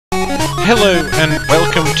Hello and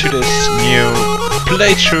welcome to this new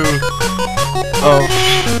playthrough of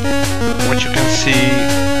what you can see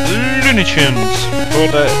Looney Tunes for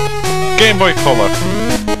the Game Boy Color.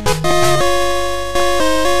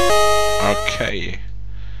 Okay,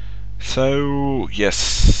 so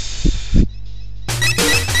yes,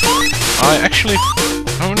 I actually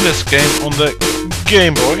own this game on the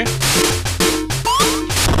Game Boy.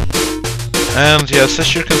 And yes,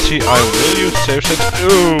 as you can see, I will use save set.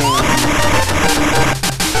 Ooh!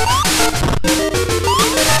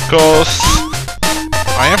 Because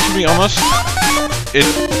I have to be honest, it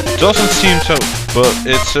doesn't seem so, but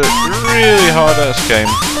it's a really hard ass game.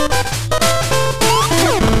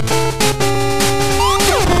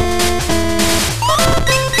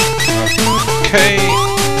 Okay.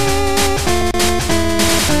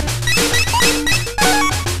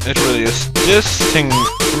 It really is. This thing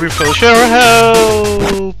refills your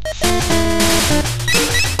health!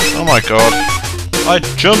 Oh my god. I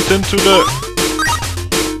jumped into the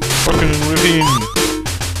fucking ravine.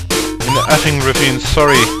 In the effing ravine,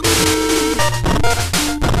 sorry.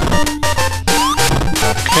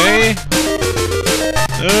 Okay.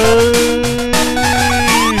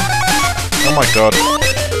 Oh my god.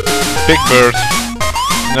 Big Bird.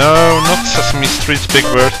 No, not Sesame Street's Big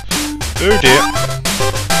Bird. Oh dear.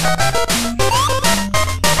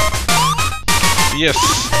 Yes,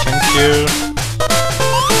 thank you.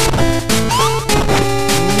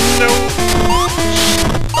 No.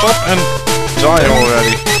 Stop and die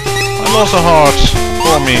already. I lost a heart.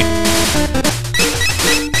 For me.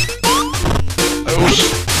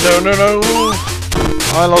 Oh, no.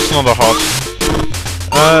 I lost another heart.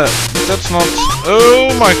 That's not...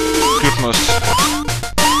 Oh my goodness.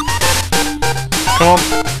 Come on.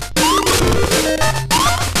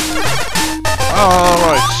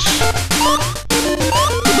 Alright.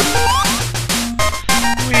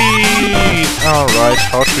 Alright,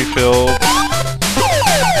 heart refilled.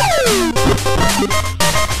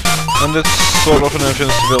 And it's sort of an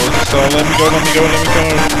invincibility, so let me go.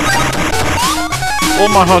 All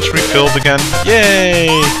my hearts refilled again. Yay!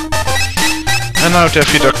 And now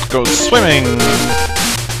Daffy Duck goes swimming! In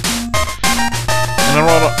a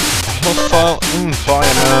rather hostile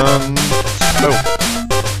environment. Oh.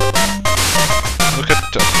 Look at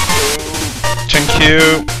that. Thank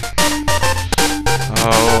you.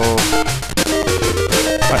 Oh.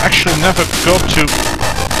 I actually never got to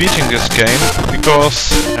beating this game because,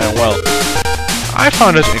 well, I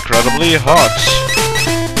found it incredibly hard.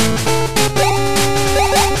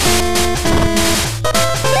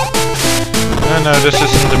 No, this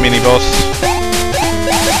isn't the mini-boss.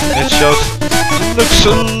 It just looks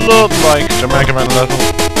a lot like the Mega Man level.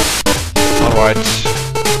 Alright.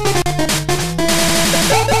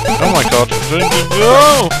 Oh my god.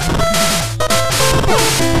 Oh!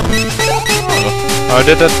 How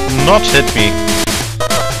did that not hit me?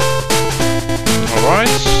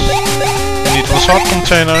 Alright. I need one sword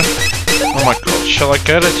container. Oh my god, shall I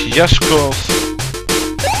get it? Yes, course.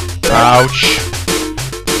 Ouch.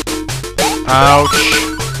 Ouch.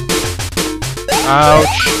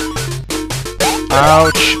 Ouch.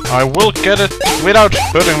 Ouch. I will get it without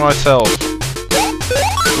hurting myself.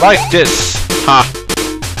 Like this. Ha.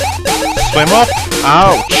 Swim up.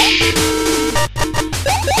 Ouch.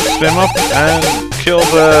 Swim up and kill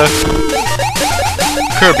the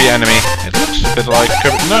Kirby enemy. It looks a bit like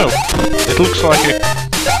Kirby. No, it looks like a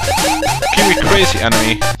Kiwi Crazy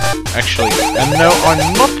enemy, actually. And no,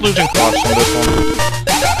 I'm not losing parts on this one.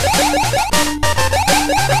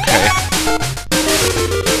 Okay.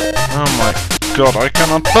 Oh my god, I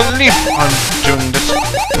cannot believe I'm doing this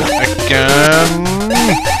again.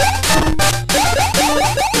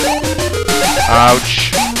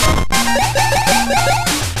 Ouch.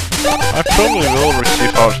 I probably will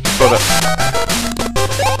receive hearts for the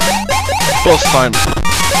boss time.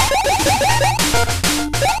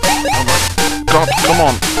 Oh my god, come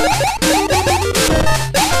on.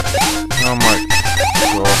 Oh my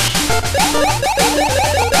gosh.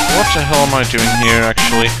 What the hell am I doing here,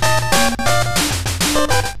 actually?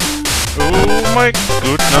 Oh my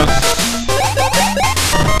goodness.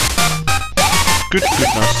 Good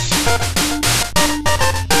goodness.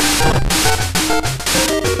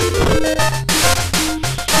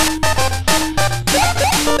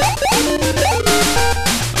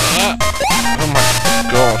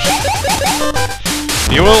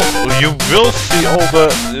 You will see all the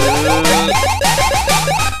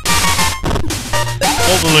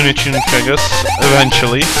Looney Tunes figures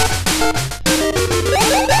eventually.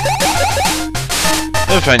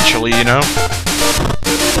 Eventually, you know.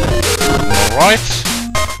 Alright.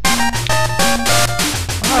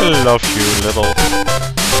 I love you, little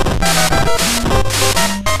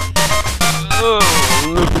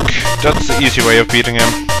easy way of beating him.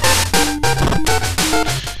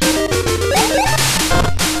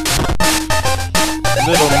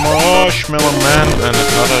 Little Marshmallow Man and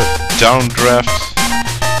another downdraft.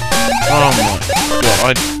 Oh my god,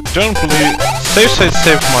 I don't believe... Save state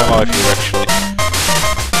saved my life here actually.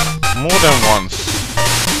 More than once.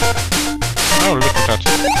 Oh, look at that.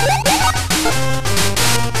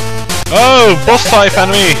 Oh, boss type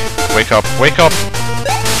enemy! Wake up, wake up!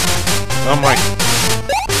 Oh my...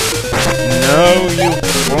 No, you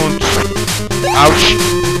won't. Ouch!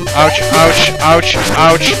 Ouch, ouch, ouch,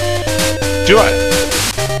 ouch! Do I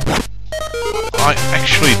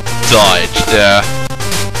actually died there.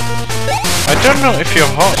 I don't know if your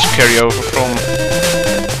hearts carry over from...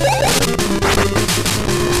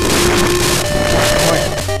 Oh my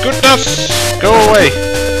goodness! Go away!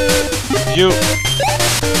 You...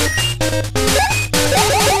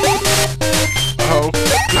 Oh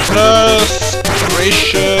goodness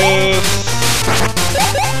gracious!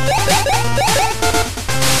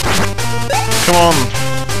 Come on!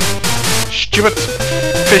 Stupid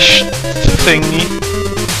fish thingy!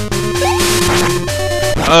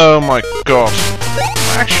 Oh my god!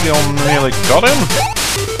 I actually nearly got him!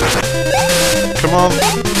 Come on!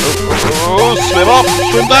 Oh, swim up!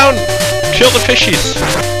 Swim down! Kill the fishies!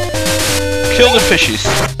 Kill the fishies!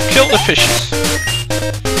 Kill the fishies!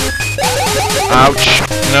 Ouch!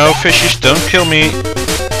 No fishies, don't kill me!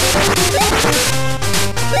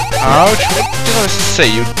 Ouch! What did I say,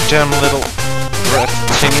 you damn little rat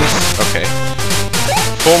thingies? Okay.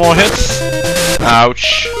 4 more hits.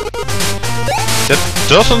 Ouch. That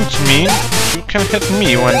doesn't mean you can hit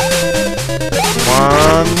me when...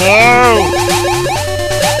 One... No!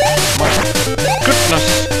 My goodness!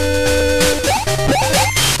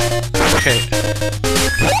 Okay.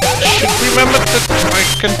 I should remember that I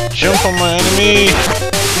can jump on my enemy!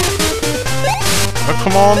 Oh,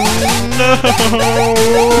 come on! No!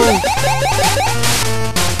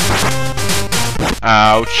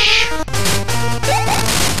 Ouch.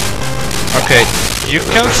 Okay, you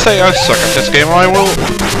can say I suck at this game, I will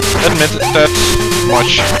admit that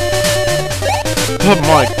much. Oh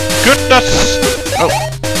my goodness! Oh.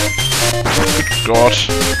 Good god.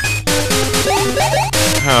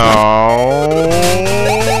 Oh.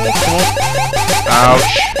 Come on.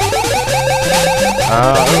 Ouch.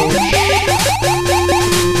 Ouch.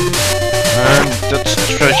 And that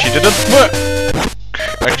strategy didn't work!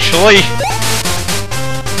 Actually!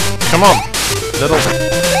 Come on! Little...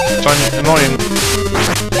 tiny annoying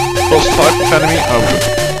boss type of enemy. Oh.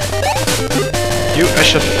 You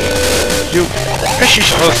fishes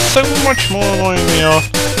are so much more annoying than your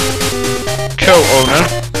co-owner.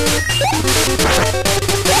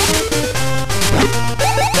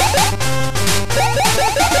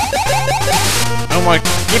 Oh my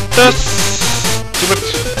goodness! Stupid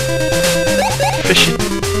fishy.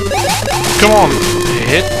 Come on!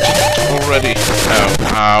 Hit it already. Oh,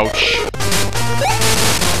 ouch.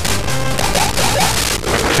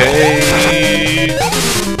 Okay.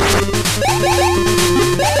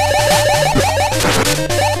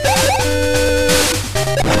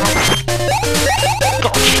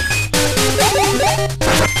 Gosh.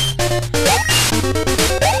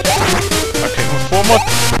 Okay, 4 more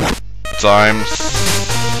times.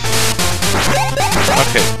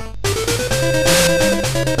 Okay.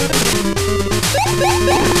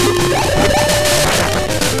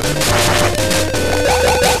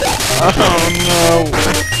 Oh no.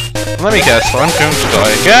 Let me guess, I'm going to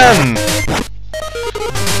die again!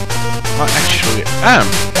 I actually am!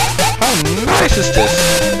 How nice is this?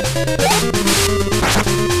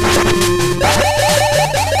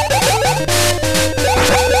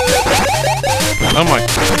 Oh my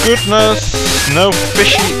goodness! No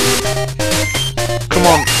fishy! Come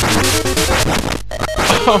on!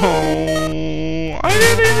 Oh! I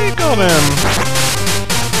nearly got him!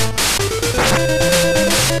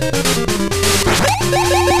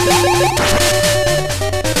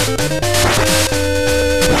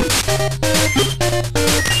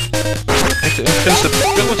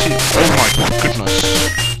 Invincibility. Oh my goodness.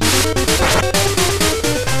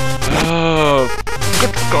 Oh,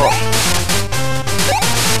 good god.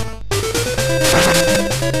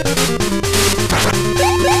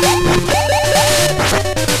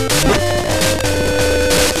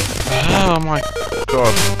 Oh my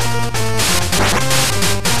god.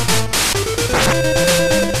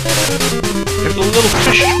 If the little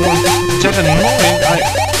fish weren't that annoying, I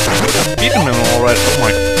would have beaten him already. Oh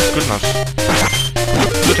my goodness.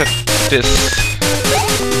 Look at this.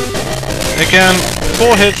 Again,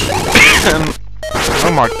 4 hits and...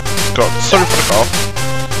 Oh my god, sorry for the cough.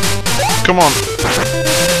 Come on.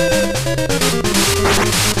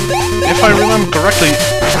 if I remember correctly,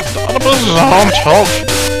 the other bosses aren't half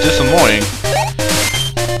this annoying.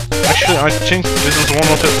 Actually, I think this is one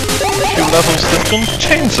of the few levels that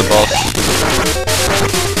contains a boss.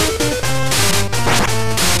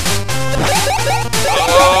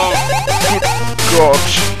 Oh, good god.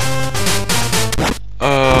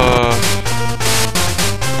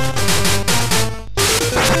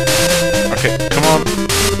 Okay, come on.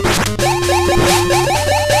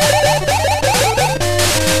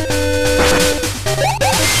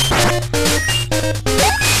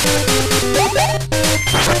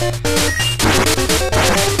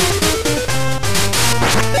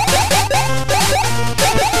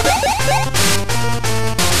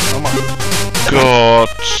 God,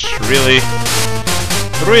 really?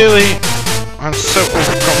 Really? I'm so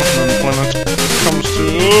overconfident when it comes to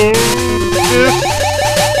this.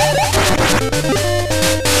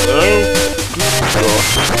 Oh, good God.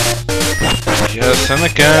 Yes, and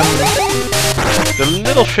again, the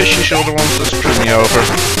little fishies are the ones that screw me over.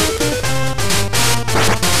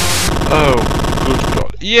 Oh, good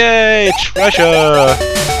God. Yay, treasure!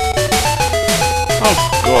 Oh,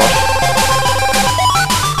 God.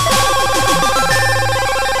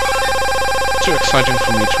 Too exciting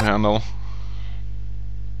for me to handle.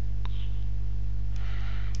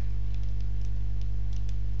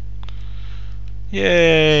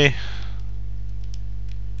 Yay!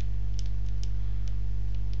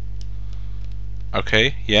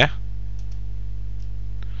 Okay, yeah.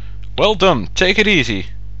 Well done, take it easy.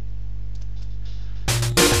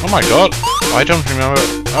 Oh my god, I don't remember.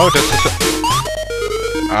 Oh, this is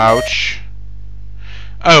a... Ouch.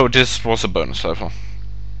 Oh, this was a bonus level.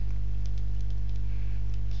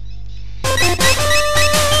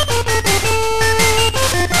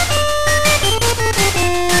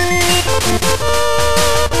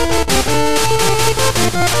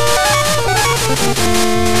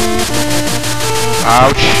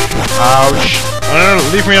 Ouch! Ouch! No,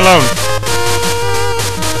 leave me alone!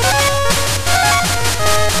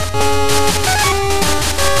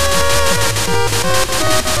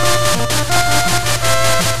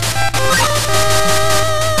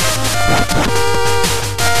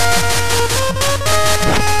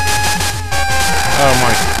 Oh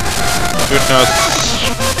my goodness!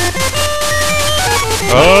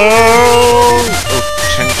 Oh! Oh,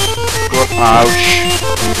 thank God! Ouch!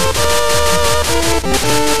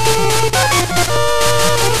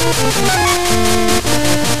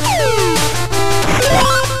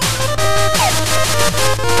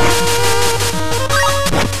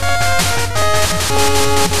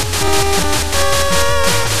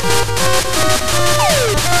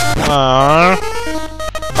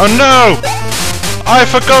 Oh no! I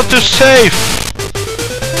forgot to save!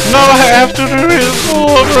 Now I have to do this all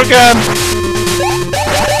over again!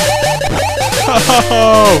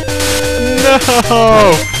 Oh! No!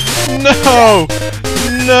 No!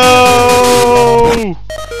 No!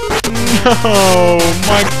 No!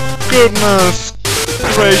 My goodness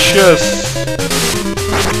gracious!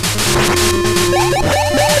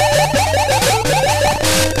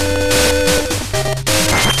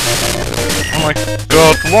 Oh my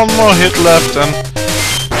god, one more hit left and...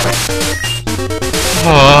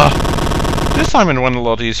 this time it went a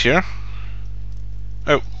lot easier.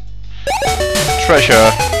 Oh.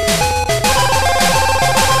 Treasure.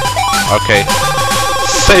 Okay.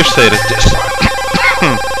 Save state at this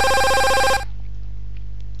time.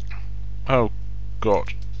 Oh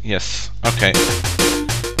god. Yes. Okay.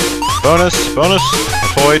 Bonus, bonus,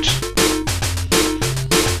 avoid.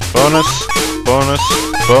 Bonus, bonus,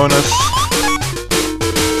 bonus.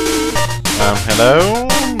 Hello?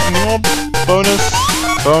 Any more bonus?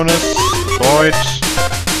 Bonus, void.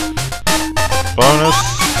 Bonus,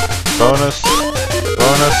 bonus,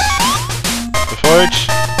 bonus. Avoid.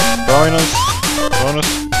 Bonus, bonus,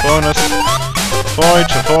 bonus. Avoid,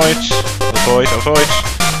 avoid, avoid, avoid.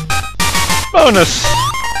 Bonus!